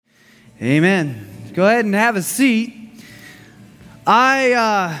Amen. Go ahead and have a seat.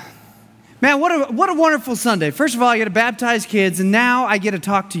 Man, what a wonderful Sunday. First of all, I get to baptize kids, and now I get to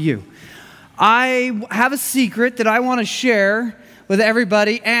talk to you. I have a secret that I want to share with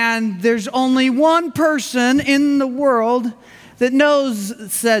everybody, and there's only one person in the world that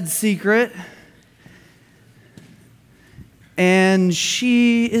knows said secret, and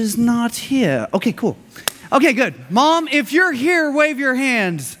she is not here. Okay, cool. Okay, good. Mom, if you're here, wave your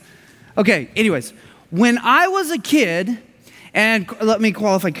hands. Okay, anyways, when I was a kid, and let me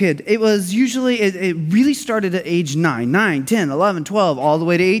qualify kid, it really started at age 9, 10, 11, 12, all the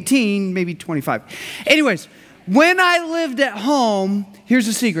way to 18, maybe 25. Anyways, when I lived at home, here's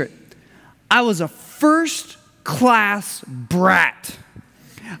the secret. I was a first-class brat.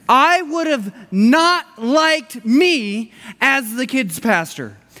 I would have not liked me as the kids'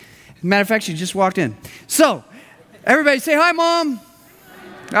 pastor. Matter of fact, she just walked in. So, everybody say hi, Mom.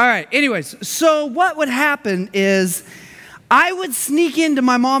 All right, anyways, so what would happen is I would sneak into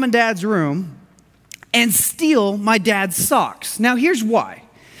my mom and dad's room and steal my dad's socks. Now, here's why.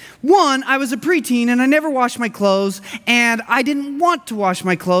 One, I was a preteen and I never washed my clothes, and I didn't want to wash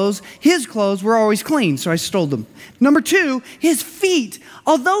my clothes. His clothes were always clean, so I stole them. Number two, his feet,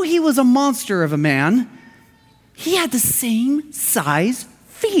 although he was a monster of a man, he had the same size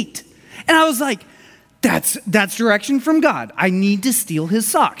feet. And I was like, that's direction from God. I need to steal his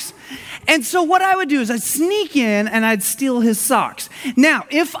socks. And so what I would do is I'd sneak in and I'd steal his socks. Now,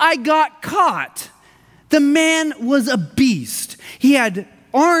 if I got caught, the man was a beast. He had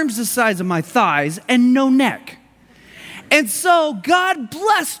arms the size of my thighs and no neck. And so God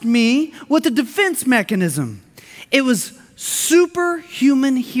blessed me with a defense mechanism. It was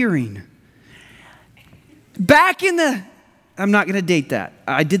superhuman hearing. I'm not going to date that.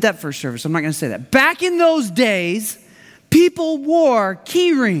 I did that first service. I'm not going to say that. Back in those days, people wore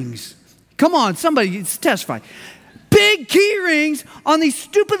key rings. Come on, somebody testify. Big key rings on these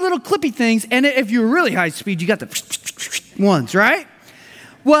stupid little clippy things. And if you were really high speed, you got the ones, right?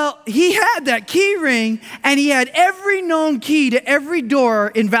 Well, he had that key ring, and he had every known key to every door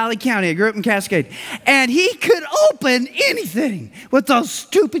in Valley County. I grew up in Cascade. And he could open anything with those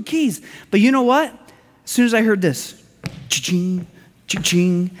stupid keys. But you know what? As soon as I heard this, cha-ching,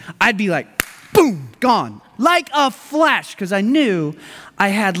 cha-ching, I'd be like, boom, gone. Like a flash, because I knew I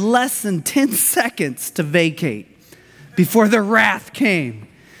had less than 10 seconds to vacate before the wrath came.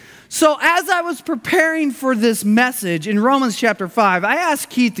 So as I was preparing for this message in Romans chapter 5, I asked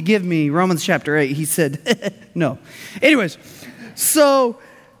Keith to give me Romans chapter 8. He said, no. Anyways, so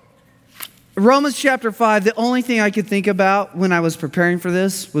Romans chapter 5, the only thing I could think about when I was preparing for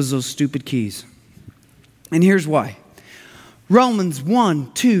this was those stupid keys. And here's why. Romans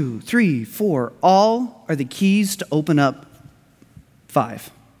 1, 2, 3, 4, all are the keys to open up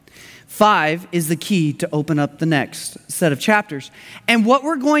 5. 5 is the key to open up the next set of chapters. And what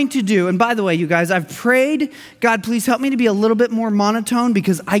we're going to do, and by the way, you guys, I've prayed, God, please help me to be a little bit more monotone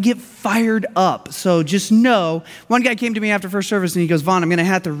because I get fired up. So just know, one guy came to me after first service and he goes, Vaughn, I'm going to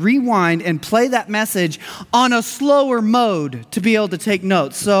have to rewind and play that message on a slower mode to be able to take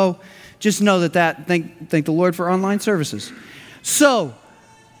notes. So just know thank the Lord for online services. So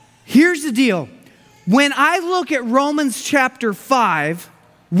here's the deal. When I look at Romans chapter 5,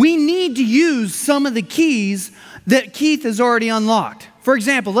 we need to use some of the keys that Keith has already unlocked. For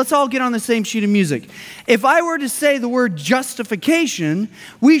example, let's all get on the same sheet of music. If I were to say the word justification,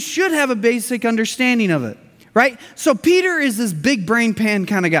 we should have a basic understanding of it, right? So Peter is this big brain pan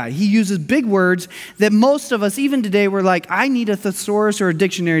kind of guy. He uses big words that most of us, even today, we're like, I need a thesaurus or a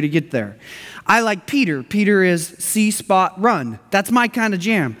dictionary to get there. I like Peter. Peter is see, spot, run. That's my kind of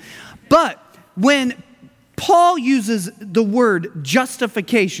jam. But when Paul uses the word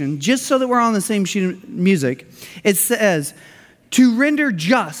justification, just so that we're on the same sheet of music, it says, to render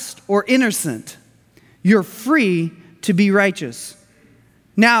just or innocent, you're free to be righteous.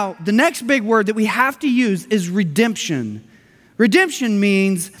 Now, the next big word that we have to use is redemption. Redemption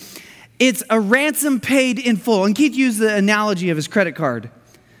means it's a ransom paid in full. And Keith used the analogy of his credit card.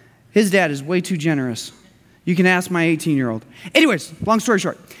 His dad is way too generous. You can ask my 18-year-old. Anyways, long story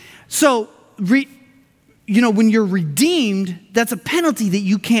short. So, when you're redeemed, that's a penalty that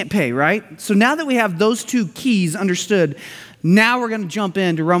you can't pay, right? So now that we have those two keys understood, now we're going to jump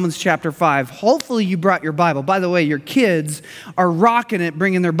into Romans chapter 5. Hopefully you brought your Bible. By the way, your kids are rocking it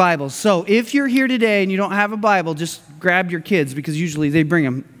bringing their Bibles. So if you're here today and you don't have a Bible, just grab your kids because usually they bring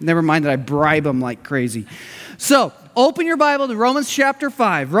them. Never mind that I bribe them like crazy. So open your Bible to Romans chapter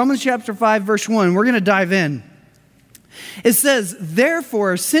 5. Romans chapter 5, verse 1. We're going to dive in. It says,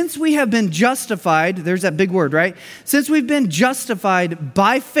 therefore, since we have been justified, there's that big word, right? Since we've been justified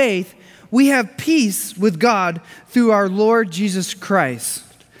by faith, we have peace with God through our Lord Jesus Christ.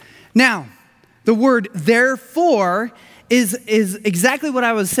 Now, the word therefore is exactly what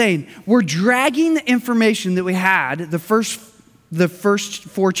I was saying. We're dragging the information that we had, the first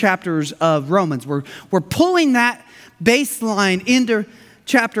 4 chapters of Romans. We're pulling that baseline into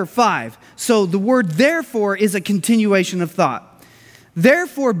chapter 5. So the word therefore is a continuation of thought.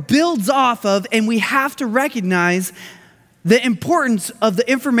 Therefore builds off of, and we have to recognize the importance of the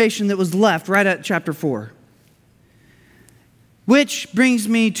information that was left right at chapter 4. Which brings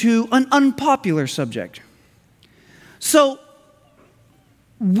me to an unpopular subject. So,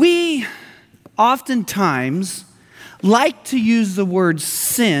 we oftentimes like to use the word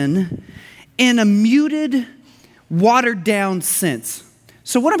sin in a muted, watered down sense.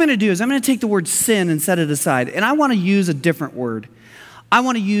 So what I'm going to do is I'm going to take the word sin and set it aside. And I want to use a different word. I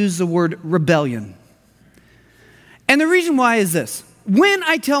want to use the word rebellion. And the reason why is this. When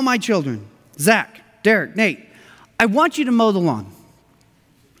I tell my children, Zach, Derek, Nate, I want you to mow the lawn.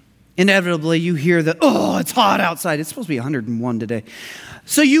 Inevitably, you hear the, oh, it's hot outside. It's supposed to be 101 today.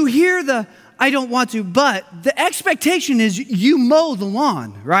 So you hear the, I don't want to, but the expectation is you mow the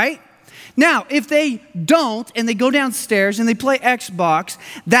lawn, right? Now, if they don't and they go downstairs and they play Xbox,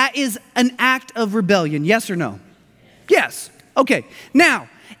 that is an act of rebellion, yes or no? Yes. Okay. Now,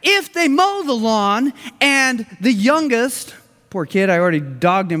 if they mow the lawn and the youngest, poor kid, I already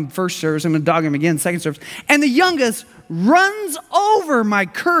dogged him first service, I'm going to dog him again second service, and the youngest runs over my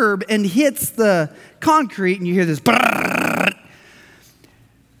curb and hits the concrete and you hear this brrrr.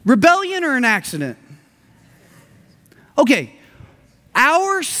 Rebellion or an accident? Okay,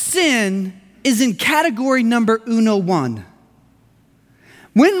 our sin is in category number 101.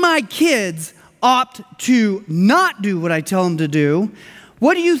 When my kids opt to not do what I tell them to do,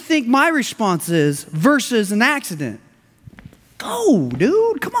 what do you think my response is versus an accident? Go,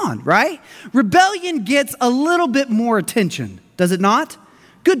 dude, come on, right? Rebellion gets a little bit more attention, does it not?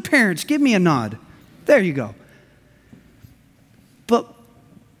 Good parents, give me a nod. There you go. But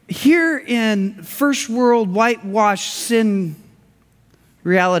here in first world whitewash sin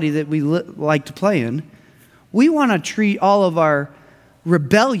reality that we like to play in, we want to treat all of our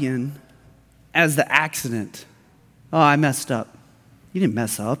rebellion as the accident. Oh, I messed up. You didn't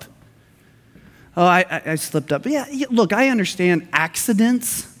mess up. Oh, I slipped up. Yeah, look, I understand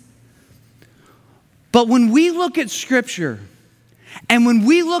accidents. But when we look at Scripture and when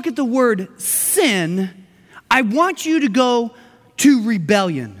we look at the word sin, I want you to go to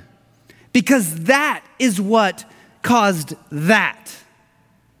rebellion because that is what caused that.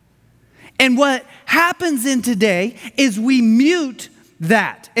 And what happens in today is we mute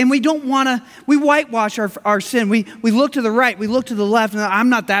that. And we don't want to, we whitewash our sin. We look to the right, we look to the left, and I'm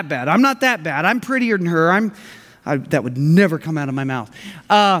not that bad. I'm not that bad. I'm prettier than her. That would never come out of my mouth.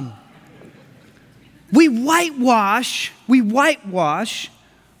 We whitewash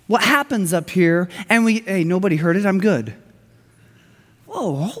what happens up here, and hey, nobody heard it, I'm good.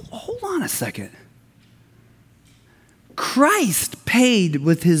 Whoa, hold on a second. Christ paid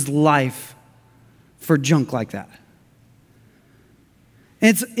with his life for junk like that.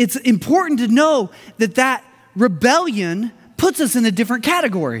 And it's important to know that rebellion puts us in a different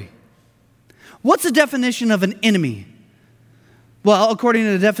category. What's the definition of an enemy? Well, according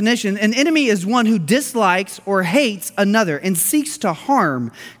to the definition, an enemy is one who dislikes or hates another and seeks to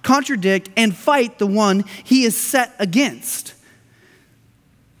harm, contradict, and fight the one he is set against.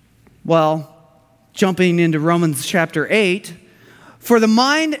 Well, jumping into Romans chapter 8, for the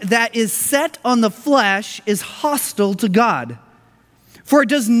mind that is set on the flesh is hostile to God. For it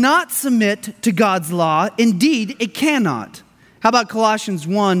does not submit to God's law. Indeed, it cannot. How about Colossians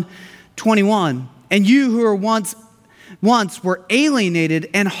 1:21? And you who were once were alienated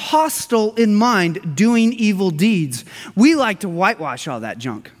and hostile in mind, doing evil deeds. We like to whitewash all that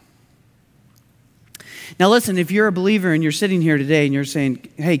junk. Now listen, if you're a believer and you're sitting here today and you're saying,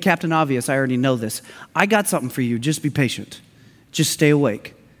 hey, Captain Obvious, I already know this. I got something for you. Just be patient. Just stay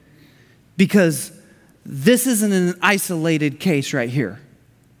awake. Because this isn't an isolated case right here,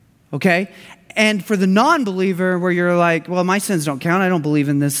 okay? And for the non-believer where you're like, well, my sins don't count. I don't believe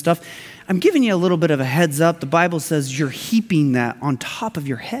in this stuff. I'm giving you a little bit of a heads up. The Bible says you're heaping that on top of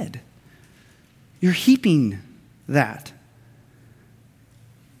your head. You're heaping that.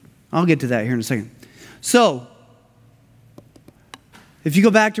 I'll get to that here in a second. So, if you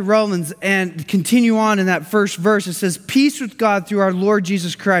go back to Romans and continue on in that first verse, it says, peace with God through our Lord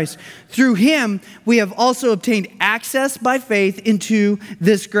Jesus Christ. Through him, we have also obtained access by faith into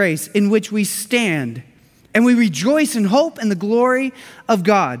this grace in which we stand. And we rejoice in hope and the glory of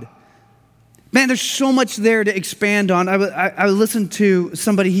God. Man, there's so much there to expand on. I listened to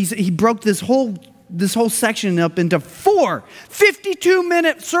somebody, he broke this whole section up into 4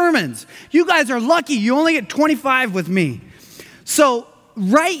 52-minute sermons. You guys are lucky. You only get 25 with me. So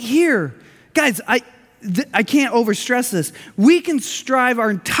right here, guys, I can't overstress this. We can strive our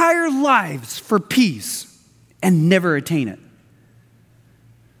entire lives for peace and never attain it.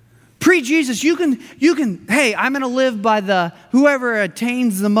 Pre-Jesus, you can, hey, I'm going to live by the whoever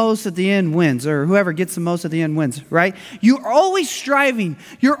attains the most at the end wins, or whoever gets the most at the end wins, right? You're always striving.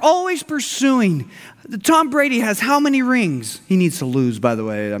 You're always pursuing. Tom Brady has how many rings? He needs to lose, by the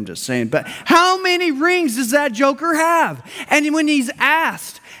way, I'm just saying. But how many rings does that joker have? And when he's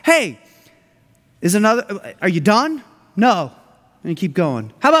asked, hey, are you done? No. And keep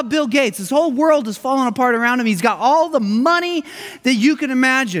going. How about Bill Gates? His whole world is falling apart around him. He's got all the money that you can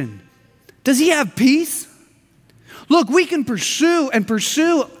imagine. Does he have peace? Look, we can pursue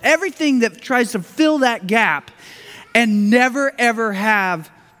everything that tries to fill that gap and never, ever have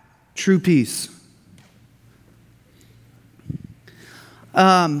true peace.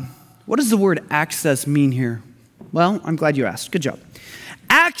 What does the word access mean here? Well, I'm glad you asked. Good job.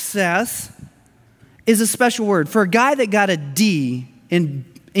 Access is a special word. For a guy that got a D in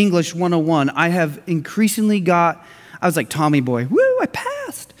English 101, I was like Tommy boy. Woo, I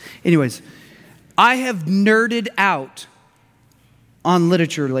passed. Anyways, I have nerded out on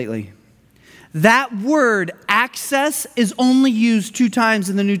literature lately. That word, access, is only used 2 times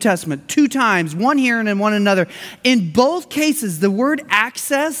in the New Testament. 2 times, one here and then one another. In both cases, the word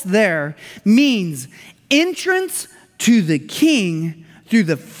access there means entrance to the king through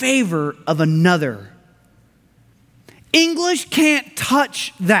the favor of another. English can't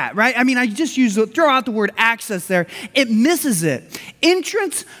touch that, right? I mean, I just throw out the word access there. It misses it.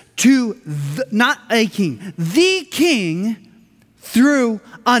 Entrance to, not a king, the king through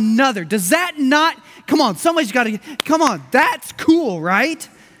another. Does that not, come on, that's cool, right?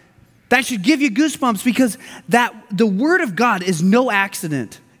 That should give you goosebumps because the word of God is no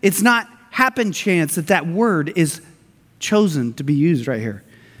accident. It's not happen chance that word is chosen to be used right here.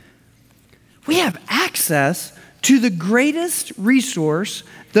 We have access to the greatest resource,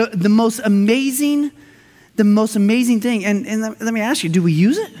 the most amazing thing. And let me ask you, do we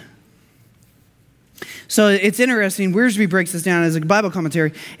use it? So it's interesting. Wiersbe breaks this down as a Bible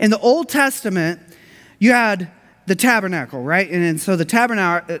commentary. In the Old Testament, you had the tabernacle, right? And so the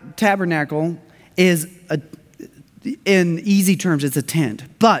tabernacle is, in easy terms, it's a tent.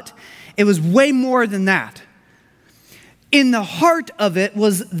 But it was way more than that. In the heart of it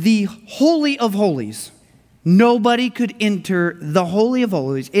was the Holy of Holies. Nobody could enter the Holy of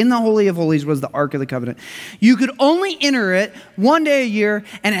Holies. In the Holy of Holies was the Ark of the Covenant. You could only enter it one day a year,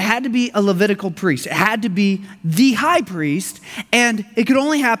 and it had to be a Levitical priest. It had to be the high priest, and it could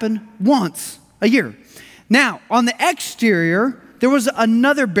only happen once a year. Now, on the exterior, there was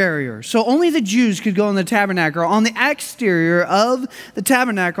another barrier. So only the Jews could go in the tabernacle. On the exterior of the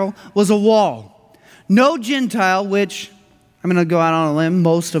tabernacle was a wall. No Gentile, which I'm going to go out on a limb,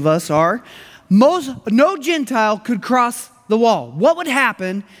 most of us are, no Gentile could cross the wall. What would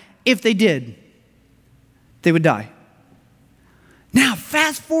happen if they did? They would die. Now,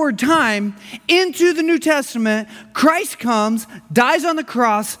 fast forward time into the New Testament. Christ comes, dies on the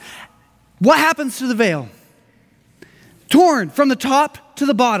cross. What happens to the veil? Torn from the top to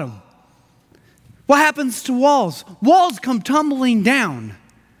the bottom. What happens to walls? Walls come tumbling down.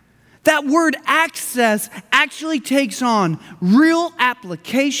 That word access actually takes on real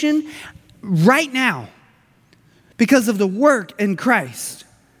application right now because of the work in Christ.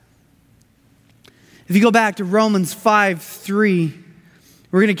 If you go back to Romans 5:3,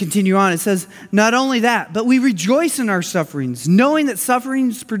 we're going to continue on. It says, not only that, but we rejoice in our sufferings, knowing that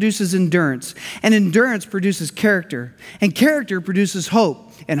sufferings produces endurance, and endurance produces character, and character produces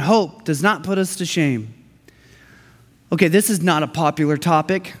hope, and hope does not put us to shame. Okay, this is not a popular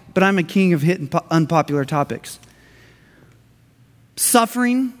topic, but I'm a king of hitting unpopular topics.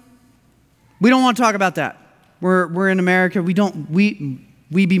 Suffering. We don't want to talk about that. We're in America. We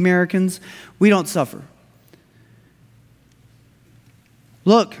be Americans. We don't suffer.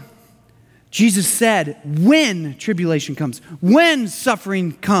 Look, Jesus said when tribulation comes, when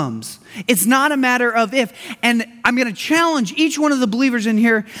suffering comes. It's not a matter of if. And I'm going to challenge each one of the believers in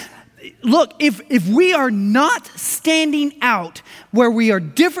here. Look, if we are not standing out where we are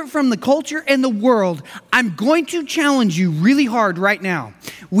different from the culture and the world, I'm going to challenge you really hard right now.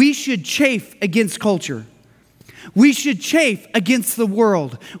 We should chafe against culture. We should chafe against the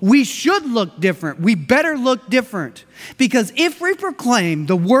world. We should look different. We better look different. Because if we proclaim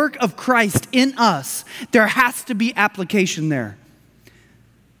the work of Christ in us, there has to be application there.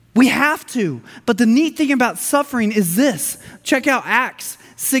 We have to. But the neat thing about suffering is this. Check out Acts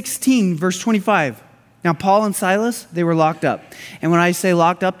 16, verse 25. Now, Paul and Silas, they were locked up. And when I say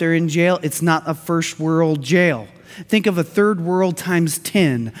locked up, they're in jail. It's not a first world jail. Think of a third world times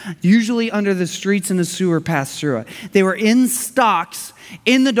 10, usually under the streets and the sewer passed through it. They were in stocks,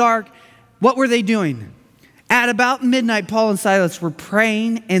 in the dark. What were they doing? At about midnight, Paul and Silas were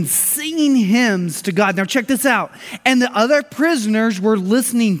praying and singing hymns to God. Now check this out. And the other prisoners were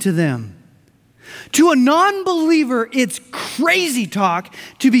listening to them. To a non-believer, it's crazy talk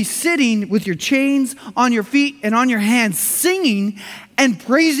to be sitting with your chains on your feet and on your hands, singing and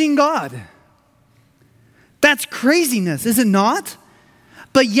praising God. That's craziness, is it not?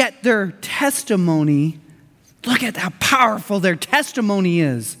 But yet their testimony, look at how powerful their testimony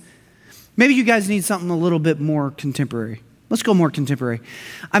is. Maybe you guys need something a little bit more contemporary. Let's go more contemporary.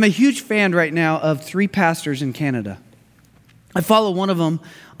 I'm a huge fan right now of 3 pastors in Canada. I follow one of them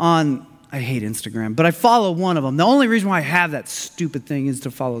on, I hate Instagram, but I follow one of them. The only reason why I have that stupid thing is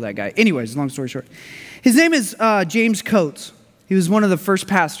to follow that guy. Anyways, long story short. His name is James Coates. He was one of the first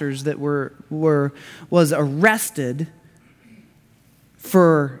pastors that was arrested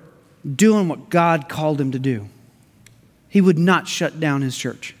for doing what God called him to do. He would not shut down his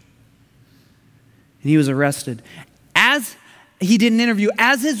church. And he was arrested. As he did an interview,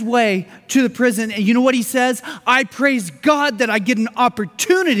 as his way to the prison, and you know what he says? I praise God that I get an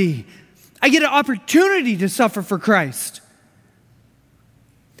opportunity. I get an opportunity to suffer for Christ.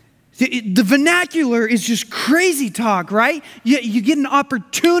 The vernacular is just crazy talk, right? You get an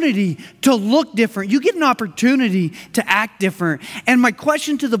opportunity to look different. You get an opportunity to act different. And my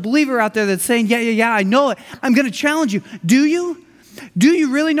question to the believer out there that's saying, yeah, I know it. I'm going to challenge you. Do you? Do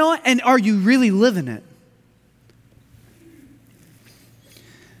you really know it? And are you really living it?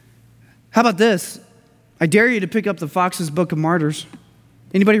 How about this? I dare you to pick up the Fox's Book of Martyrs.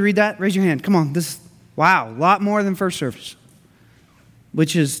 Anybody read that? Raise your hand. Come on. Wow, a lot more than first service,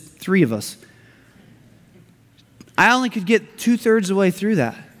 which is 3 of us. I only could get 2/3 of the way through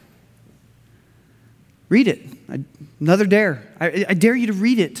that. Read it. Another dare. I dare you to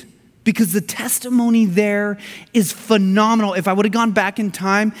read it because the testimony there is phenomenal. If I would have gone back in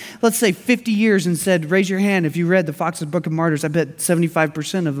time, let's say 50 years and said, raise your hand if you read the Fox's Book of Martyrs, I bet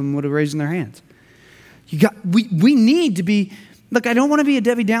 75% of them would have raised their hands. We need to be, look, I don't want to be a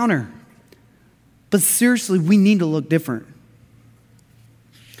Debbie Downer, but seriously, we need to look different.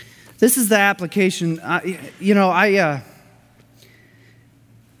 This is the application.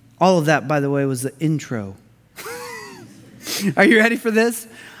 All of that, by the way, was the intro. Are you ready for this?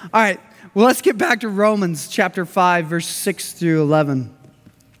 All right. Well, let's get back to Romans chapter 5, verse 6 through 11.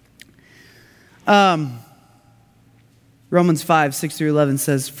 Romans 5, 6 through 11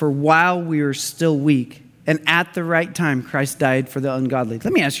 says, for while we were still weak, and at the right time, Christ died for the ungodly.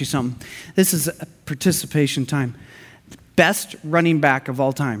 Let me ask you something. This is a participation time. Best running back of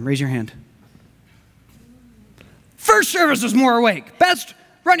all time. Raise your hand. First service was more awake. Best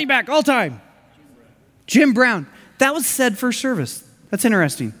running back all time. Jim Brown. That was said first service. That's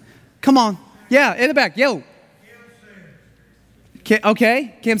interesting. Come on. Yeah, in the back. Yo.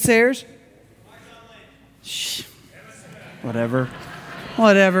 Okay. Cam Sayers. Shh. Whatever.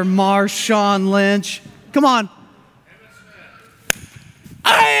 Marshawn Lynch. Come on.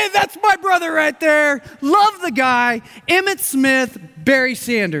 Hey, that's my brother right there. Love the guy. Emmitt Smith, Barry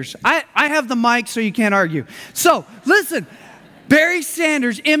Sanders. I have the mic so you can't argue. So, listen. Barry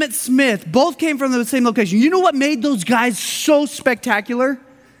Sanders, Emmitt Smith, both came from the same location. You know what made those guys so spectacular?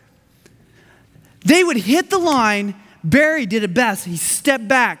 They would hit the line. Barry did it best. He stepped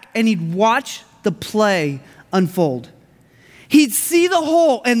back and he'd watch the play unfold. He'd see the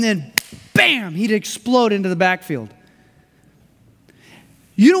hole and then, bam, he'd explode into the backfield.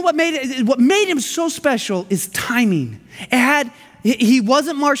 You know what made him so special is timing. He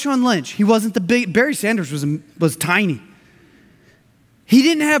wasn't Marshawn Lynch. He wasn't the big. Barry Sanders was tiny. He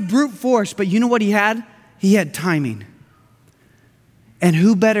didn't have brute force, but you know what he had? He had timing. And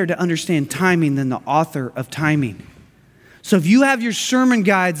who better to understand timing than the author of timing? So if you have your sermon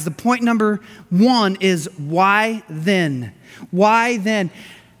guides, the point number 1 is why then? Why then?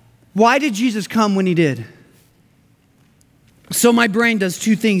 Why did Jesus come when he did? So my brain does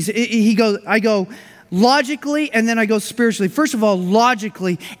 2 things. I go logically and then I go spiritually. First of all,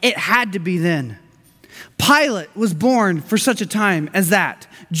 logically, it had to be then. Pilate was born for such a time as that.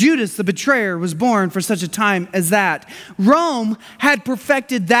 Judas, the betrayer, was born for such a time as that. Rome had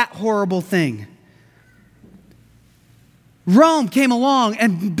perfected that horrible thing. Rome came along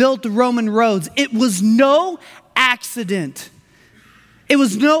and built the Roman roads. It was no accident. It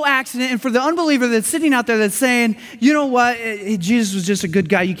was no accident. And for the unbeliever that's sitting out there that's saying, you know what, Jesus was just a good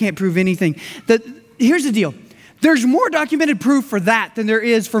guy, you can't prove anything. Here's the deal. There's more documented proof for that than there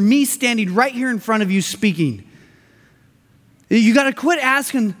is for me standing right here in front of you speaking. You got to quit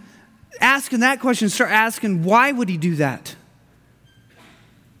asking that question and start asking, why would he do that?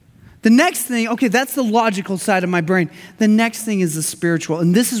 The next thing, okay, that's the logical side of my brain. The next thing is the spiritual.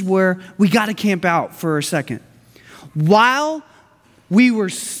 And this is where we got to camp out for a second. While we were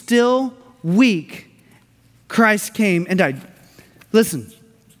still weak, Christ came and died. Listen,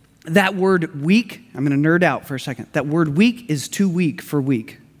 that word weak, I'm going to nerd out for a second. That word weak is too weak for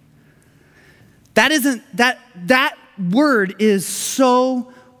weak. That word is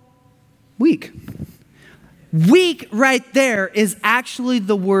so weak. Weak right there is actually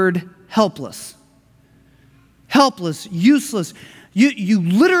the word helpless. Helpless, useless. You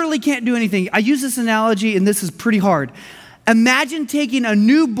literally can't do anything. I use this analogy, and this is pretty hard. Imagine taking a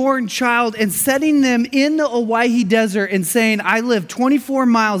newborn child and setting them in the Owyhee Desert and saying, I live 24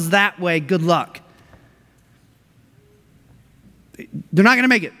 miles that way, good luck. They're not going to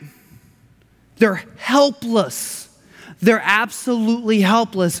make it. They're helpless. They're absolutely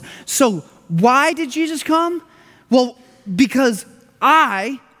helpless. So why did Jesus come? Well, because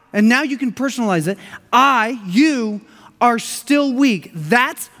and now you can personalize it, you are still weak.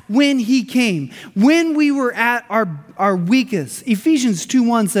 That's when he came. When we were at our weakest. Ephesians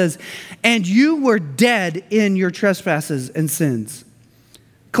 2:1 says, and you were dead in your trespasses and sins.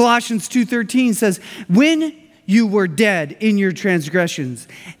 Colossians 2:13 says, when you were dead in your transgressions.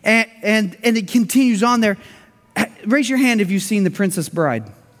 And it continues on there. Raise your hand if you've seen The Princess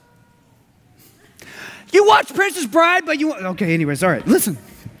Bride. You watch Princess Bride, but okay, anyways, all right, listen.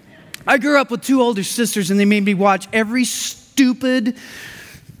 I grew up with two older sisters, and they made me watch every stupid,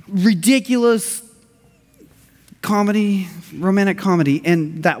 ridiculous comedy, romantic comedy,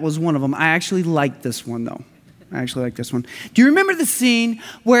 and that was one of them. I actually liked this one, though. Do you remember the scene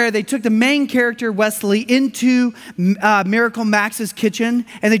where they took the main character, Wesley, into Miracle Max's kitchen,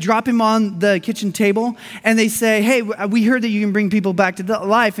 and they drop him on the kitchen table, and they say, hey, we heard that you can bring people back to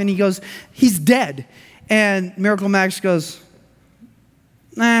life, and he goes, he's dead. And Miracle Max goes,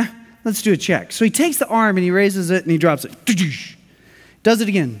 nah, let's do a check. So he takes the arm, and he raises it, and he drops it. Does it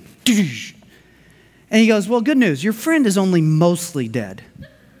again. And he goes, well, good news, your friend is only mostly dead.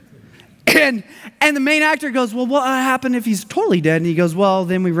 And the main actor goes, well, what happened if he's totally dead? And he goes, well,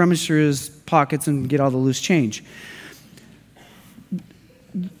 then we rummage through his pockets and get all the loose change.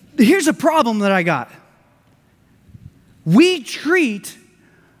 Here's a problem that I got. We treat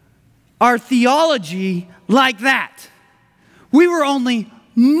our theology like that. We were only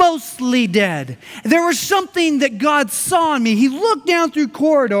mostly dead. There was something that God saw in me. He looked down through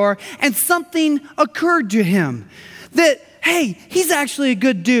corridor and something occurred to him that, hey, he's actually a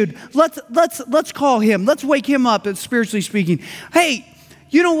good dude. Let's call him. Let's wake him up, spiritually speaking. Hey,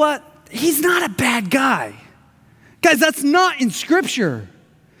 you know what? He's not a bad guy. Guys, that's not in Scripture.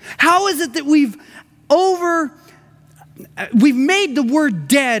 How is it that we've made the word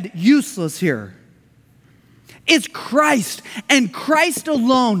dead useless here? It's Christ and Christ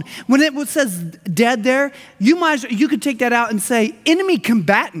alone. When it says dead there, you could take that out and say enemy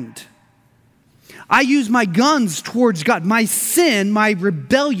combatant. I use my guns towards God. My sin, my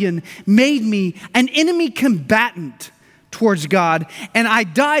rebellion made me an enemy combatant towards God, and I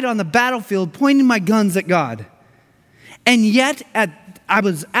died on the battlefield pointing my guns at God. And yet, I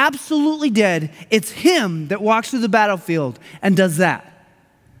was absolutely dead. It's him that walks through the battlefield and does that.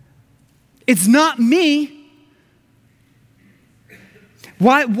 It's not me.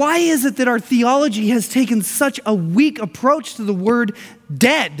 Why is it that our theology has taken such a weak approach to the word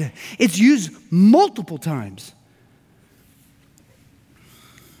dead? It's used multiple times.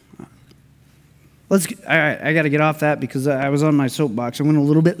 All right, I got to get off that because I was on my soapbox. I went a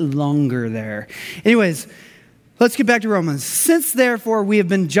little bit longer there. Anyways, let's get back to Romans. Since therefore we have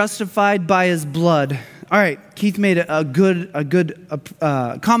been justified by his blood. All right, Keith made a good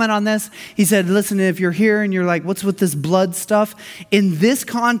comment on this. He said, listen, if you're here and you're like, what's with this blood stuff? In this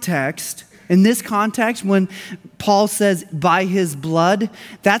context, when Paul says by his blood,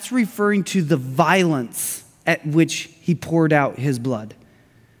 that's referring to the violence at which he poured out his blood.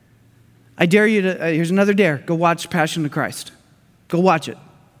 I dare you to, here's another dare. Go watch Passion of Christ. Go watch it.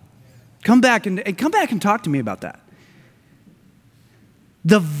 Come back and talk to me about that.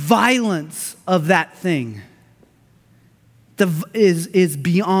 The violence of that thing is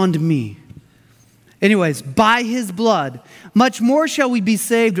beyond me. Anyways, by his blood, much more shall we be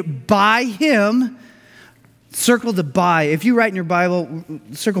saved by him. Circle the by. If you write in your Bible,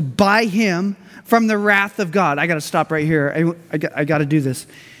 circle by him from the wrath of God. I got to stop right here. I got to do this.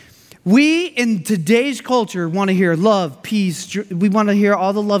 We, in today's culture, want to hear love, peace. We want to hear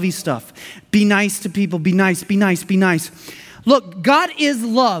all the lovey stuff. Be nice to people. Be nice, be nice, be nice. Look, God is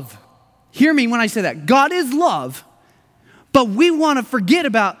love. Hear me when I say that. God is love. But we want to forget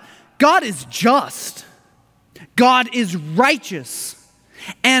about God is just. God is righteous.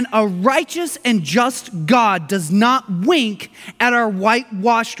 And a righteous and just God does not wink at our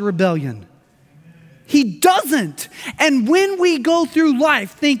whitewashed rebellion. He doesn't. And when we go through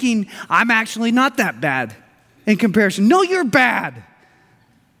life thinking, I'm actually not that bad in comparison. No, you're bad.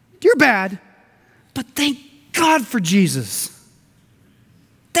 You're bad. But thank God for Jesus.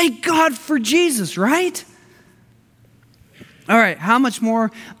 Thank God for Jesus, right? All right, how much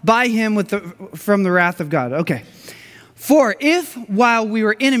more? By him from the wrath of God. Okay. For if while we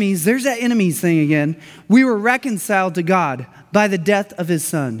were enemies, there's that enemies thing again, we were reconciled to God by the death of his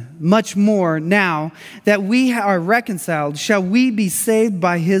son, much more now that we are reconciled, shall we be saved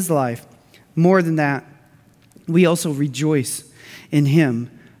by his life. More than that, we also rejoice in him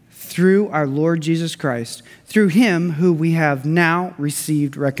through our Lord Jesus Christ, through him who we have now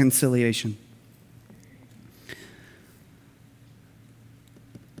received reconciliation.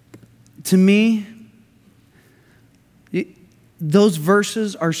 To me, those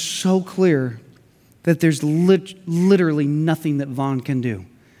verses are so clear that there's literally nothing that Vaughn can do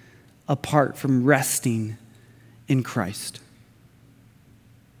apart from resting in Christ.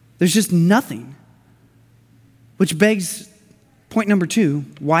 There's just nothing. Which begs point number 2,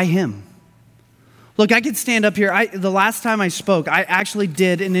 why him? Look, I could stand up here. The last time I spoke, I actually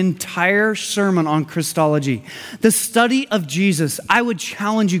did an entire sermon on Christology. The study of Jesus. I would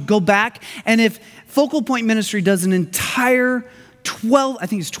challenge you, go back, and if Focal Point Ministry does an entire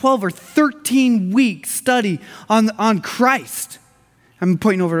 12 or 13 week study on Christ. I'm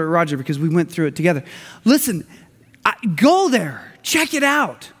pointing over to Roger because we went through it together. Listen, go there. Check it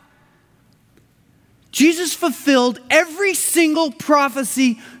out. Jesus fulfilled every single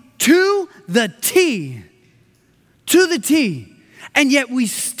prophecy to the T. To the T. And yet we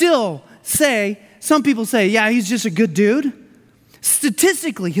still say, some people say, yeah, he's just a good dude.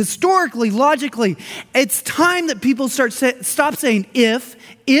 Statistically, historically, logically, it's time that people stop saying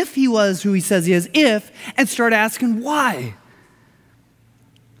if he was who he says he is, and start asking why.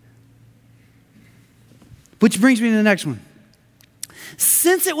 Which brings me to the next one.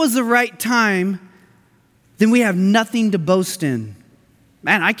 Since it was the right time, then we have nothing to boast in.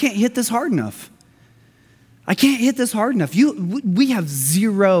 Man, I can't hit this hard enough. I can't hit this hard enough. We have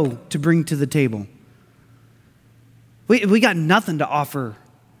zero to bring to the table. We got nothing to offer.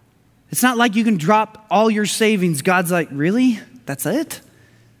 It's not like you can drop all your savings. God's like, really? That's it?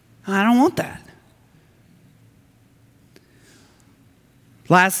 I don't want that.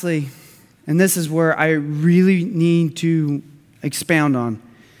 Lastly, and this is where I really need to expound on.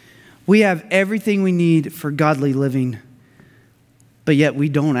 We have everything we need for godly living, but yet we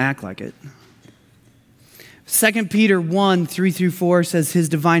don't act like it. 2 Peter 1, 3-4 says, his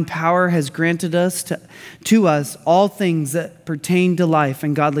divine power has granted us to us all things that pertain to life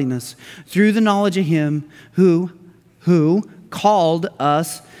and godliness through the knowledge of him who called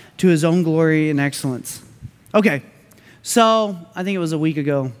us to his own glory and excellence. Okay, so I think it was a week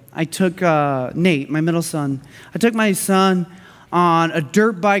ago, I took Nate, my middle son, I took my son on a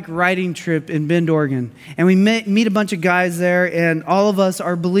dirt bike riding trip in Bend, Oregon. And we meet a bunch of guys there, and all of us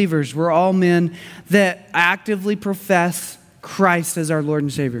are believers. We're all men that actively profess Christ as our Lord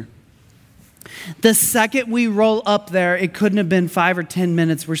and Savior. The second we roll up there, it couldn't have been 5 or 10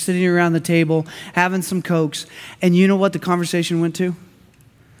 minutes. We're sitting around the table, having some Cokes, and you know what the conversation went to?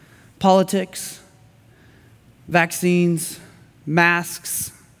 Politics, vaccines,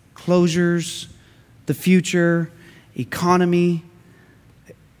 masks, closures, the future, economy,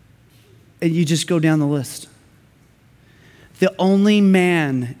 and you just go down the list. The only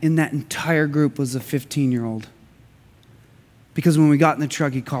man in that entire group was a 15-year-old. Because when we got in the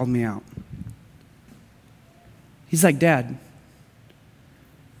truck, he called me out. He's like, Dad,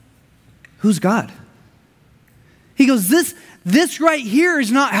 who's God? He goes, this right here is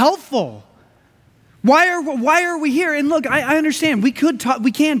not helpful. Why are we here? And look, I understand we can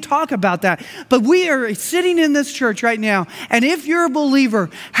talk about that, but we are sitting in this church right now, and if you're a believer,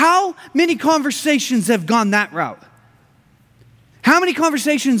 how many conversations have gone that route? How many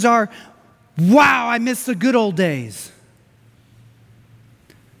conversations are, wow, I miss the good old days?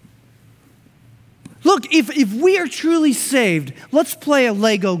 Look, if we are truly saved, let's play a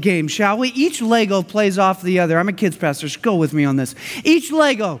Lego game, shall we? Each Lego plays off the other. I'm a kids pastor, so go with me on this. Each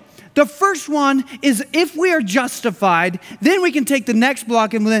Lego, The first one is if we are justified, then we can take the next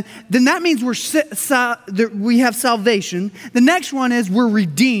block, and then that means we have salvation. The next one is we're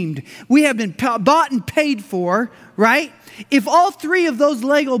redeemed. We have been bought and paid for, right? If all three of those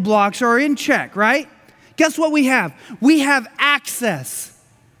Lego blocks are in check, right? Guess what we have? We have access.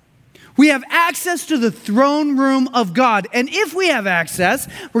 We have access to the throne room of God. And if we have access,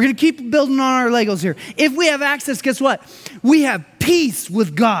 we're going to keep building on our Legos here. If we have access, guess what? We have peace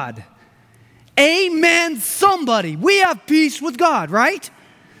with God. Amen, somebody. We have peace with God, right?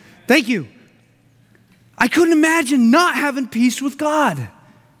 Thank you. I couldn't imagine not having peace with God.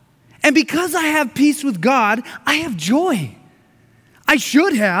 And because I have peace with God, I have joy. I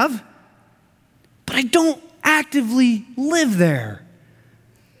should have, but I don't actively live there.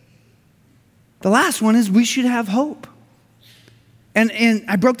 The last one is we should have hope. And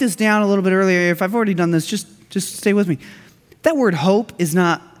I broke this down a little bit earlier. If I've already done this, just stay with me. That word hope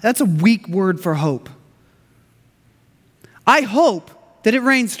that's a weak word for hope. I hope that it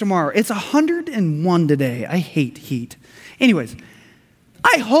rains tomorrow. It's 101 today. I hate heat. Anyways,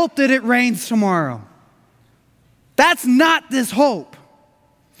 I hope that it rains tomorrow. That's not this hope.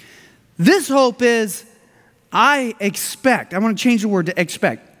 This hope is I want to change the word to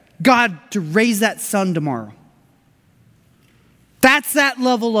expect. God to raise that sun tomorrow. That's that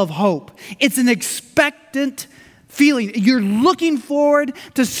level of hope. It's an expectant feeling. You're looking forward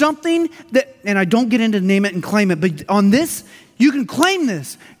to something that, and I don't get into name it and claim it, but on this, you can claim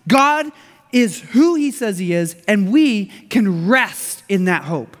this. God is who he says he is, and we can rest in that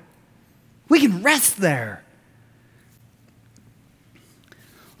hope. We can rest there.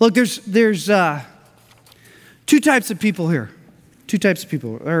 Look, there's two types of people here. Two types of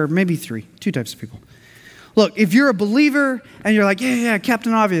people, or maybe three. Two types of people. Look, if you're a believer and you're like, yeah,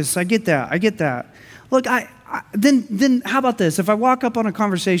 Captain Obvious, I get that. Look, then how about this? If I walk up on a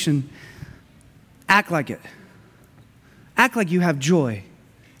conversation, act like it. Act like you have joy.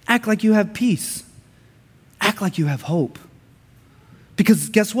 Act like you have peace. Act like you have hope. Because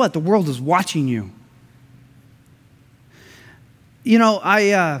guess what? The world is watching you. You know,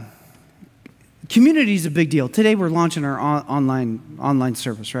 community is a big deal. Today we're launching our online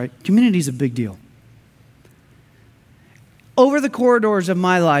service, right? Community is a big deal. Over the corridors of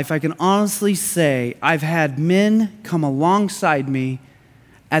my life, I can honestly say I've had men come alongside me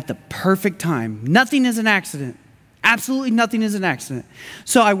at the perfect time. Nothing is an accident. Absolutely nothing is an accident.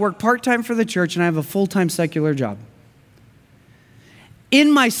 So I work part-time for the church and I have a full-time secular job. In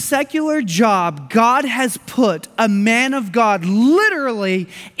my secular job, God has put a man of God literally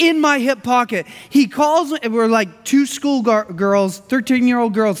in my hip pocket. He calls, we're like two school girls,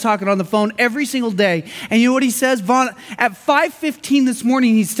 13-year-old girls talking on the phone every single day. And you know what he says? Vaughn, at 5:15 this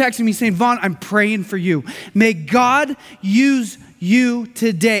morning, he's texting me saying, Vaughn, I'm praying for you. May God use you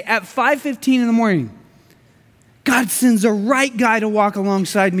today. At 5:15 in the morning. God sends a right guy to walk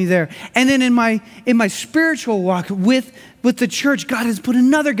alongside me there. And then in my spiritual walk with the church, God has put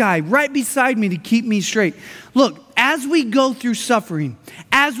another guy right beside me to keep me straight. Look, as we go through suffering,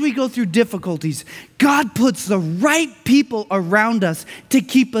 as we go through difficulties, God puts the right people around us to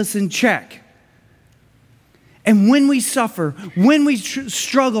keep us in check. And when we suffer, when we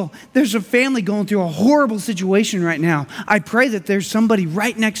struggle, there's a family going through a horrible situation right now. I pray that there's somebody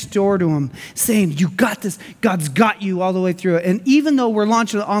right next door to them saying, you got this. God's got you all the way through it. And even though we're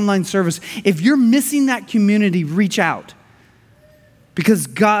launching an online service, if you're missing that community, reach out. Because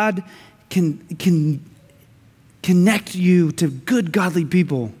God can connect you to good, godly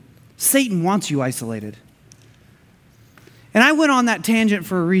people. Satan wants you isolated. And I went on that tangent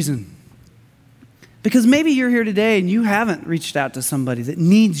for a reason. Because maybe you're here today and you haven't reached out to somebody that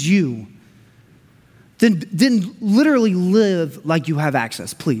needs you. Then literally live like you have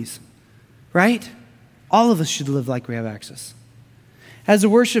access, please. Right? All of us should live like we have access. As the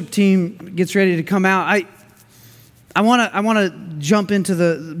worship team gets ready to come out, I want to jump into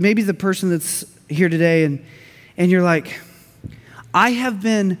maybe the person that's here today and you're like, I have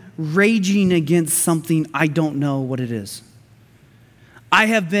been raging against something I don't know what it is. I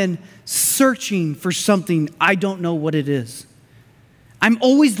have been searching for something I don't know what it is. I'm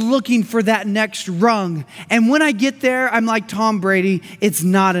always looking for that next rung. And when I get there, I'm like Tom Brady, it's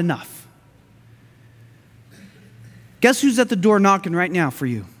not enough. Guess who's at the door knocking right now for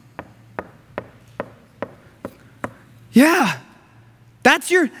you? Yeah. That's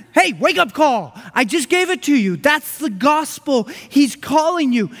hey, wake up call. I just gave it to you. That's the gospel. He's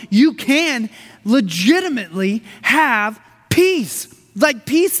calling you. You can legitimately have peace. Like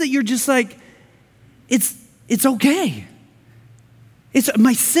peace that you're just like, it's okay.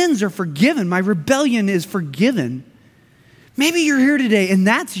 My sins are forgiven. My rebellion is forgiven. Maybe you're here today and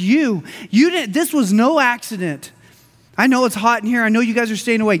that's you. This was no accident. I know it's hot in here. I know you guys are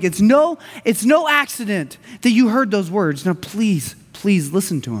staying awake. It's no accident that you heard those words. Now, please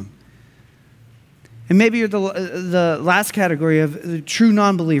listen to them. And maybe you're the last category of true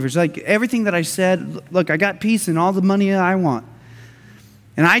non-believers. Like everything that I said, look, I got peace and all the money I want.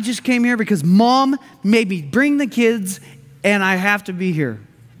 And I just came here because mom made me bring the kids and I have to be here.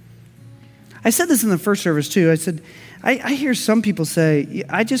 I said this in the first service too. I said, I hear some people say,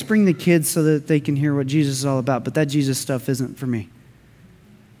 I just bring the kids so that they can hear what Jesus is all about, but that Jesus stuff isn't for me.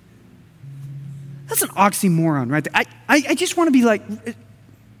 That's an oxymoron, right there. I just want to be like,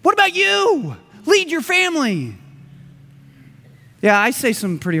 what about you? Lead your family. Yeah, I say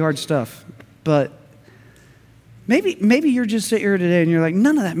some pretty hard stuff, but maybe you're just sitting here today and you're like,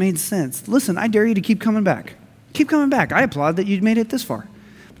 none of that made sense. Listen, I dare you to keep coming back. Keep coming back. I applaud that you made it this far.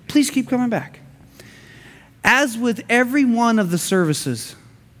 Please keep coming back. As with every one of the services,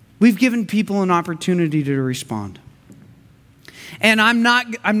 we've given people an opportunity to respond. And I'm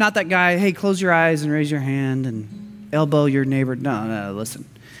not that guy, hey, close your eyes and raise your hand and elbow your neighbor. No, listen.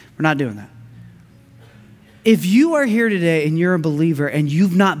 We're not doing that. If you are here today and you're a believer and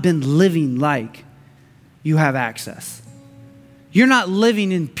you've not been living like you have access, you're not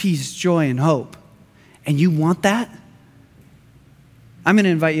living in peace, joy, and hope, and you want that, I'm going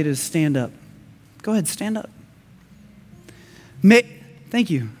to invite you to stand up. Go ahead, stand up. Thank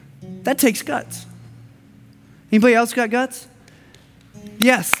you. That takes guts. Anybody else got guts?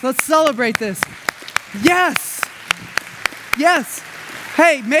 Yes, let's celebrate this. Yes.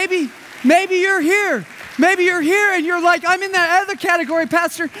 Hey, maybe you're here. Maybe you're here and you're like, I'm in that other category,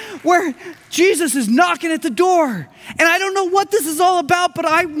 Pastor, where Jesus is knocking at the door. And I don't know what this is all about, but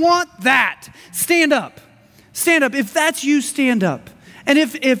I want that. Stand up. Stand up. If that's you, stand up. And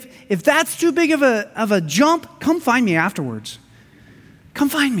if that's too big of a jump, come find me afterwards. Come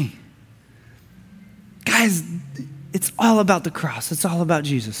find me. Guys, it's all about the cross. It's all about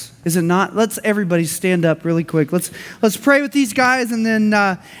Jesus. Is it not? Let's everybody stand up really quick. Let's pray with these guys, and then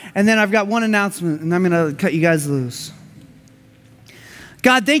I've got one announcement, and I'm going to cut you guys loose.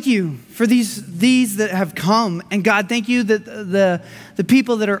 God, thank you for these that have come, and God, thank you that the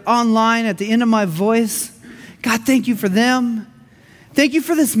people that are online at the end of my voice, God, thank you for them. Thank you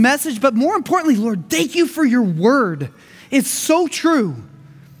for this message, but more importantly, Lord, thank you for your word. It's so true.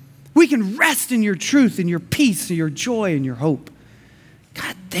 We can rest in your truth and your peace and your joy and your hope.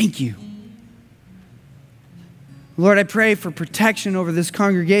 God, thank you. Lord, I pray for protection over this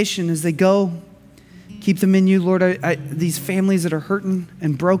congregation as they go. Keep them in you, Lord. These families that are hurting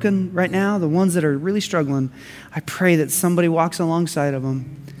and broken right now, the ones that are really struggling, I pray that somebody walks alongside of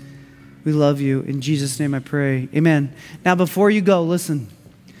them. We love you. In Jesus' name I pray. Amen. Now, before you go, listen.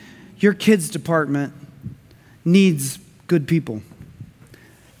 Your kids department needs good people.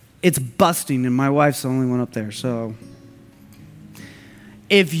 It's busting, and my wife's the only one up there. So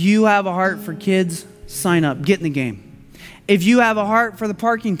if you have a heart for kids, sign up. Get in the game. If you have a heart for the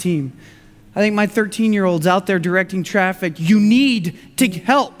parking team, I think my 13-year-old's out there directing traffic. You need to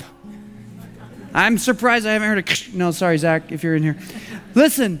help. I'm surprised I haven't heard a... No, sorry, Zach, if you're in here.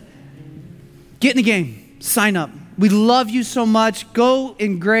 Listen, get in the game. Sign up. We love you so much. Go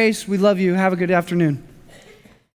in grace. We love you. Have a good afternoon.